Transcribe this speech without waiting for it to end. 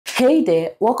Hey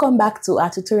there, welcome back to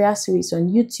our tutorial series on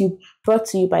YouTube brought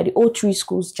to you by the O3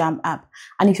 Schools JAMB app.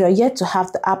 And if you're yet to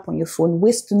have the app on your phone,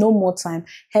 waste no more time,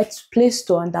 head to Play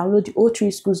Store and download the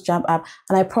O3 Schools JAMB app,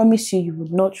 and I promise you, you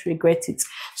would not regret it.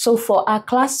 So for our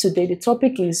class today, the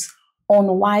topic is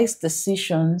unwise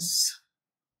decisions.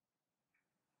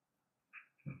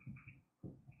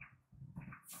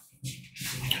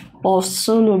 Of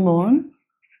Solomon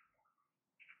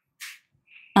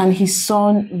and his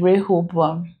son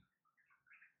Rehoboam.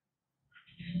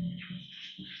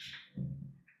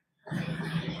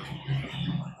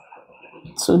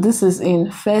 So this is in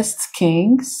 1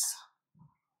 Kings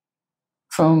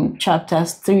from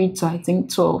chapters 3 to I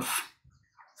think 12.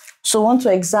 So I want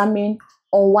to examine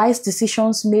unwise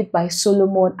decisions made by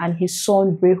Solomon and his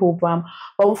son Rehoboam.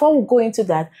 But before we go into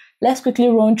that, let's quickly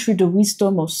run through the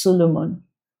wisdom of Solomon.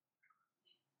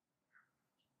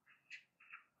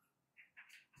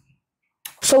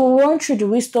 So we'll run through the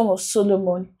wisdom of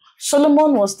Solomon.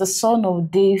 Solomon was the son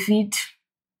of David.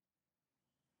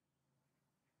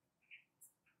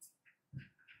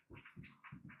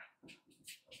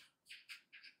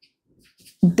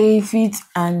 David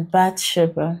and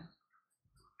Bathsheba.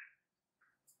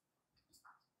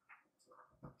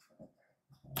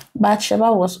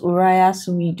 Bathsheba was Uriah's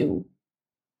widow.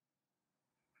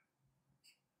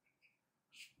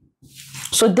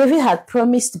 So David had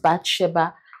promised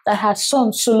Bathsheba that her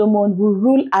son Solomon will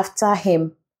rule after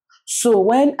him. So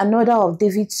when another of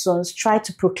David's sons tried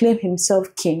to proclaim himself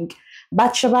king,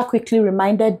 Bathsheba quickly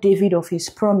reminded David of his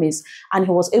promise, and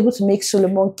he was able to make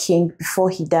Solomon king before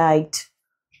he died.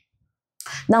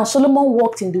 Now Solomon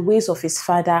walked in the ways of his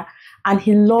father, and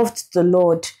he loved the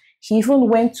Lord. He even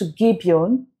went to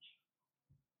Gibeon.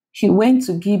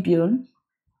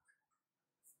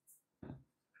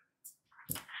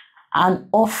 And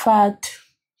offered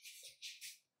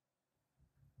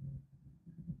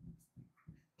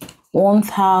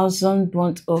 1,000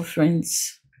 burnt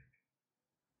offerings.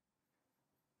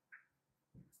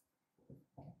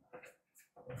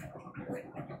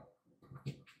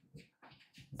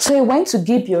 So he went to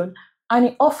Gibeon and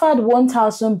he offered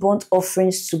 1,000 burnt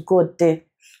offerings to God there.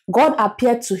 God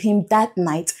appeared to him that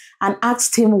night and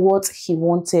asked him what he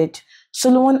wanted.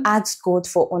 Solomon asked God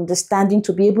for understanding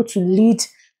to be able to lead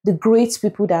the great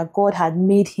people that God had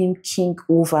made him king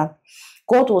over.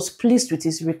 God was pleased with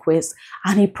his request,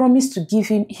 and he promised to give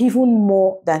him even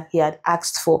more than he had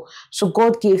asked for. So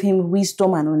God gave him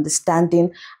wisdom and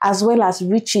understanding, as well as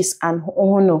riches and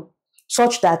honor,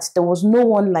 such that there was no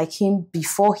one like him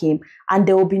before him, and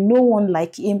there will be no one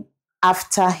like him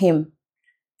after him.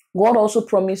 God also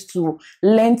promised to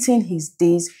lengthen his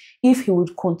days if he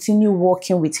would continue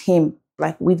working with him,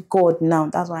 like with God now.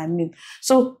 That's what I mean.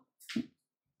 So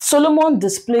Solomon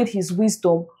displayed his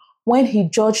wisdom when he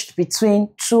judged between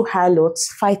two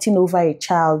harlots fighting over a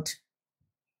child.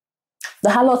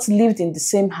 The harlots lived in the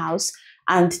same house,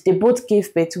 and they both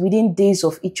gave birth within days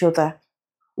of each other.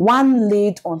 One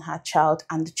laid on her child,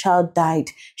 and the child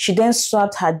died. She then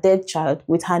swapped her dead child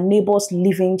with her neighbor's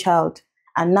living child,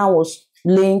 and now was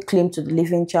laying claim to the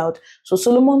living child. So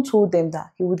Solomon told them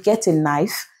that he would get a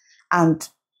knife and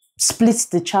split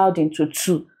the child into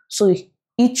two, so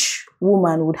each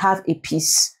woman would have a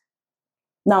piece.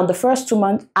 Now, the first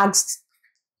woman asked,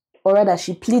 or rather,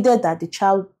 she pleaded that the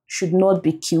child should not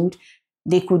be killed.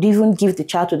 They could even give the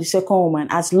child to the second woman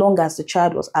as long as the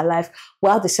child was alive,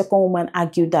 while the second woman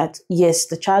argued that, yes,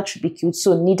 the child should be killed,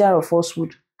 so neither of us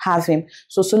would have him.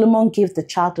 So Solomon gave the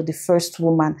child to the first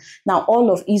woman. Now,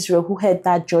 all of Israel who heard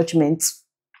that judgment,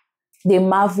 they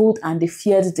marveled and they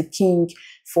feared the king,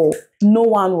 for no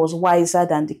one was wiser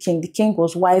than the king. The king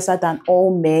was wiser than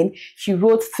all men. He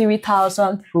wrote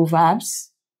 3,000 proverbs.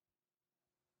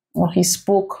 Or he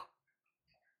spoke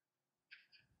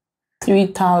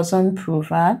 3,000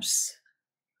 proverbs,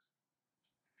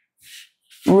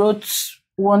 wrote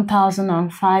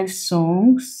 1,005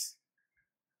 songs.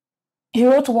 He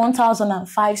wrote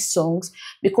 1,005 songs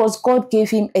because God gave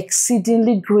him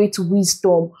exceedingly great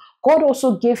wisdom. God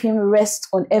also gave him rest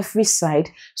on every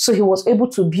side, so he was able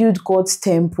to build God's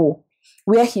temple,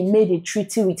 where he made a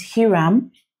treaty with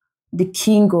Hiram, the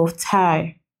king of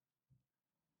Tyre.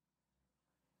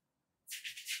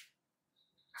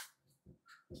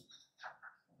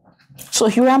 So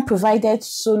Hiram provided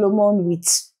Solomon with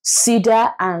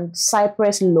cedar and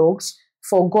cypress logs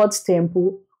for God's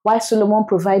temple, while Solomon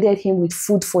provided him with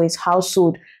food for his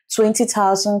household,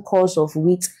 20,000 cors of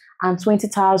wheat and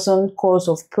 20,000 cors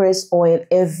of pressed oil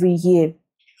every year.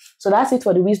 So that's it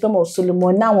for the wisdom of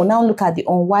Solomon. Now we'll look at the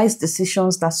unwise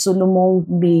decisions that Solomon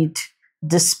made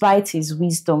despite his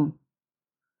wisdom.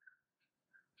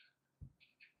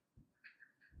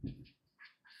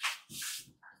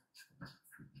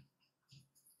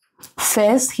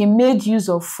 First, he made use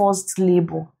of forced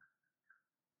labor.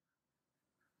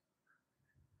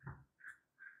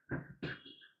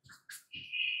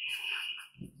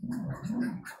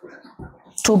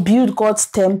 To build God's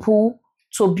temple,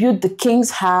 to build the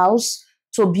king's house,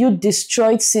 to build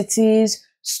destroyed cities,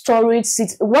 storage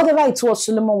cities, whatever it was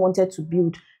Solomon wanted to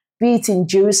build, be it in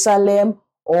Jerusalem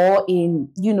or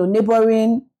in,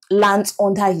 neighboring lands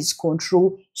under his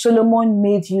control. Solomon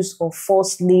made use of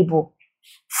forced labor.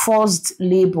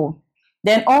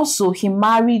 Then also he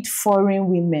married foreign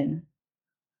women.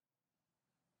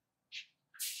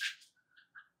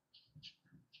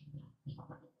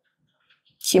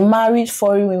 He married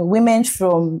foreign women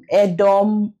from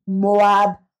Edom,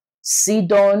 Moab,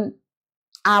 Sidon,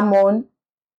 Ammon,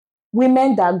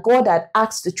 women that God had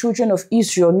asked the children of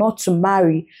Israel not to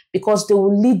marry because they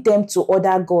will lead them to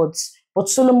other gods. But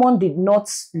Solomon did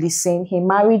not listen. He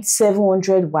married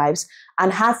 700 wives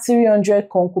and had 300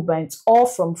 concubines, all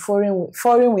from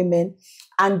foreign women,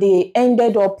 and they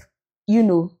ended up,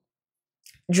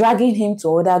 dragging him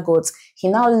to other gods. He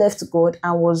now left God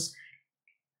and was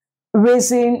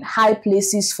raising high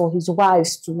places for his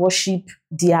wives to worship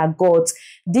their gods.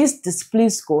 This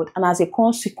displeased God, and as a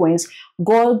consequence,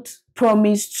 God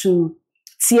promised to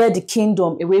tear the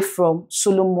kingdom away from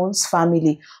Solomon's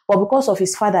family. But because of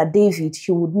his father David,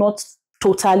 he would not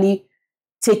totally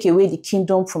take away the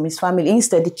kingdom from his family.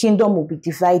 Instead, the kingdom will be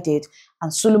divided,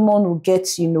 and Solomon will get,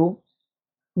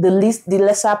 the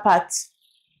lesser part.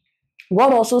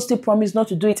 God also still promised not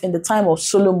to do it in the time of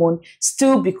Solomon,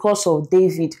 still because of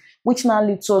David, which now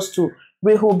leads us to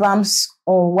Rehoboam's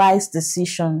unwise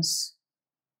decisions.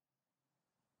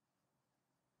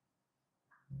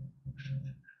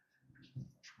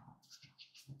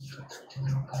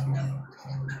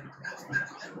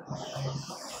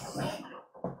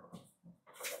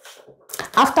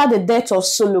 After the death of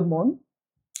Solomon,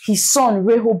 his son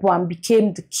Rehoboam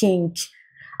became the king.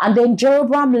 And then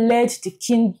Jeroboam led the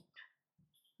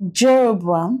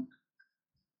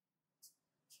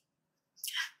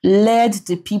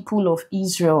people of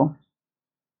Israel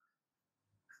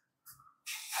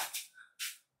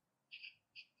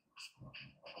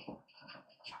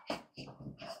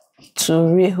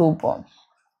to Rehoboam.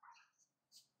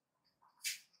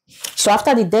 So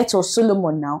after the death of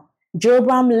Solomon now,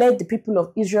 Jeroboam led the people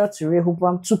of Israel to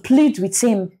Rehoboam to plead with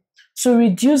him to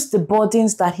reduce the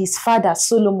burdens that his father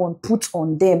Solomon put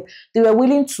on them. They were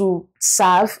willing to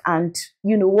serve and,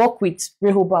 work with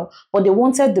Rehoboam, but they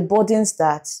wanted the burdens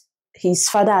that his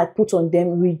father had put on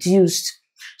them reduced.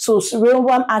 So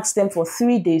Rehoboam asked them for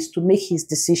 3 days to make his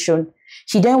decision.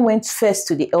 He then went first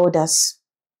to the elders,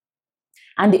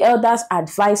 and the elders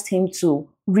advised him to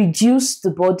reduce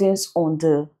the burdens on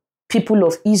the people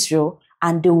of Israel,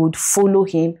 and they would follow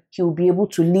him. He will be able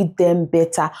to lead them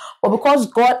better. But because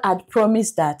God had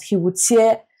promised that he would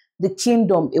tear the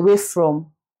kingdom away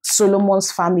from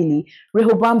Solomon's family,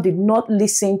 Rehoboam did not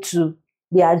listen to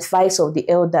the advice of the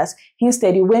elders.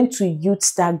 Instead, he went to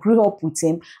youths that grew up with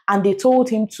him, and they told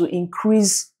him to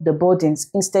increase the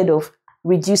burdens instead of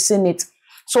reducing it.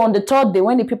 So on the 3rd day,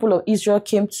 when the people of Israel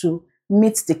came to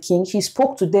meet the king, he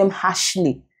spoke to them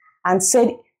harshly and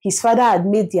said his father had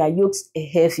made their yokes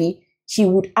heavy. He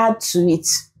would add to it,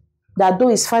 that though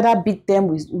his father beat them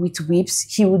with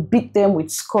whips, he would beat them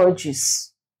with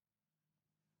scourges.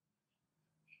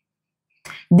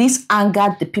 This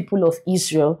angered the people of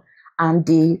Israel, and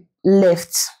they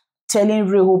left, telling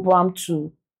Rehoboam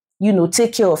to,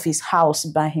 take care of his house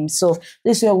by himself.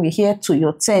 This is where we hear, "To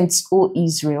your tents, O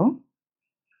Israel."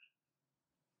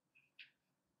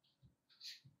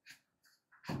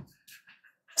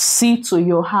 "See to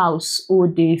your house, O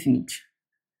David."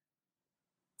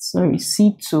 Sorry,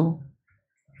 see to.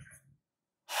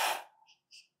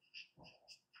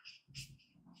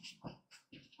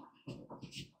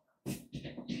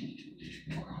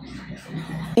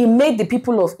 He made the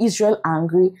people of Israel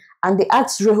angry, and they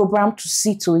asked Rehoboam to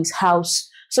see to his house.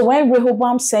 So when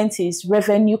Rehoboam sent his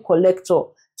revenue collector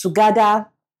to gather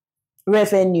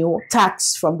revenue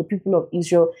tax from the people of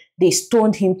Israel, they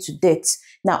stoned him to death.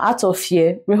 Now, out of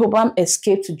fear, Rehoboam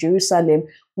escaped to Jerusalem,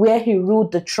 where he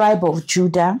ruled the tribe of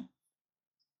Judah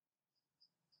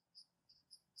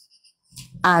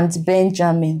and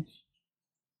Benjamin.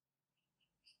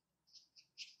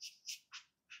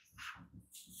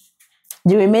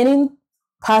 The remaining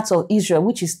parts of Israel,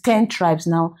 which is 10 tribes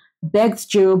now, begged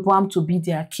Jeroboam to be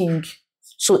their king.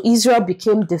 So Israel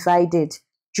became divided,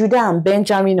 Judah and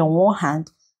Benjamin on one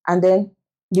hand, and then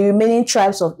the remaining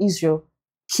tribes of Israel,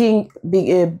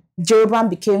 Jeroboam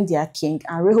became their king,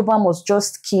 and Rehoboam was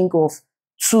just king of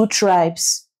 2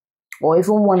 tribes, or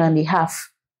even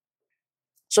 1.5.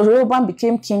 So Rehoboam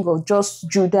became king of just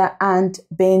Judah and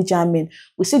Benjamin.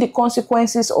 We see the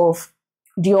consequences of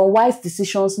the unwise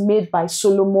decisions made by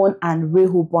Solomon and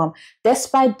Rehoboam.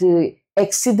 Despite the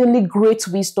exceedingly great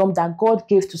wisdom that God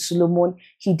gave to Solomon,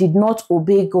 he did not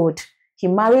obey God. He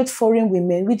married foreign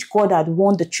women, which God had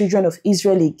warned the children of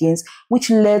Israel against, which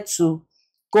led to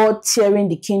God tearing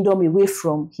the kingdom away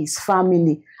from his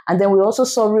family. And then we also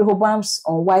saw Rehoboam's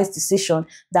unwise decision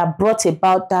that brought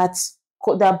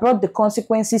the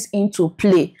consequences into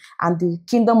play. And the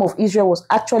kingdom of Israel was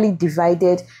actually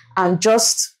divided, and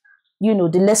just,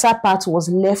 the lesser part was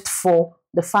left for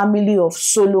the family of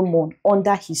Solomon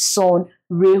under his son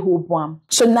Rehoboam.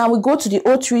 So now we go to the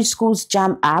O3 Schools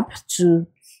JAMB app to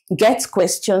get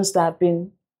questions that have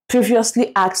been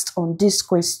previously asked on this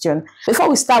question. Before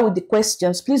we start with the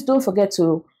questions, please don't forget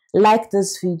to like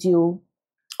this video,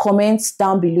 comment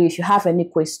down below if you have any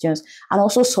questions, and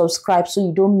also subscribe so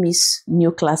you don't miss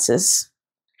new classes.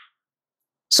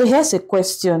 So here's a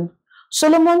question.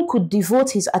 Solomon could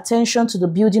devote his attention to the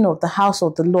building of the house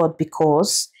of the Lord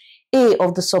because A,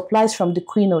 of the supplies from the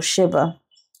Queen of Sheba,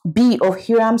 B, of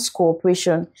Hiram's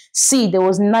cooperation, C, there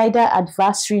was neither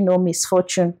adversary nor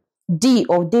misfortune, D,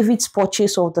 of David's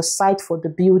purchase of the site for the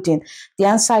building. The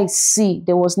answer is C,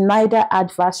 there was neither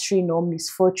adversary nor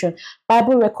misfortune.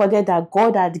 Bible recorded that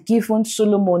God had given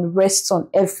Solomon rest on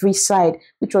every side,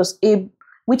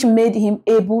 which made him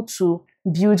able to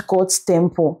build God's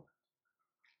temple.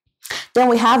 Then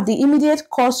we have the immediate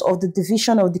cause of the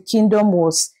division of the kingdom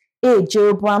was A,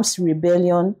 Jeroboam's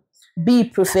rebellion, B,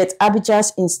 Prophet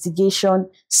Abijah's instigation,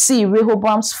 C,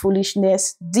 Rehoboam's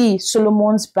foolishness, D,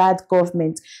 Solomon's bad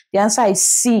government. The answer is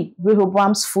C,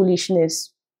 Rehoboam's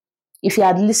foolishness. If he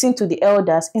had listened to the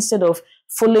elders instead of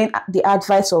following the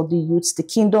advice of the youths, the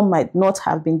kingdom might not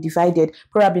have been divided,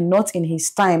 probably not in his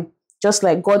time, just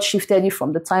like God shifted it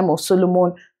from the time of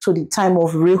Solomon to the time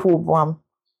of Rehoboam.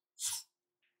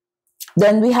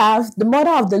 Then we have the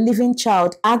mother of the living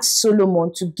child asked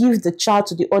Solomon to give the child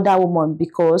to the other woman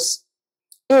because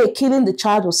A, killing the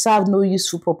child will serve no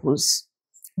useful purpose,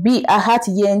 B, her heart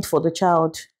yearned for the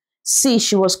child, C,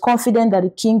 she was confident that the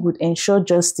king would ensure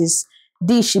justice,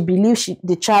 D, she believed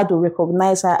the child will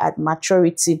recognize her at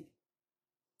maturity.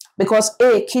 Because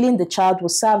A, killing the child will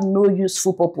serve no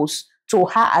useful purpose to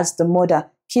her as the mother,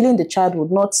 killing the child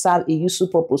would not serve a useful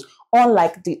purpose,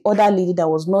 unlike the other lady that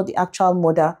was not the actual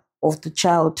mother of the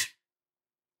child.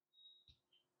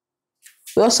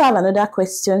 We also have another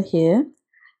question here.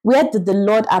 Where did the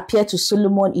Lord appear to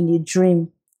Solomon in a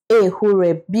dream? A,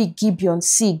 Horeb, B, Gibeon,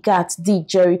 C, Gath, D,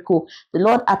 Jericho. The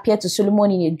Lord appeared to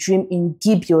Solomon in a dream in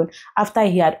Gibeon after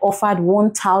he had offered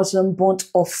 1,000 burnt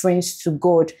offerings to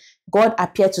God. God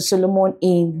appeared to Solomon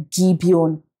in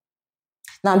Gibeon.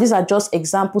 Now, these are just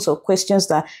examples of questions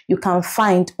that you can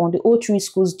find on the O3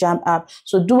 Schools JAMB app.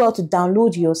 So do well to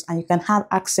download yours and you can have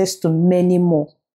access to many more.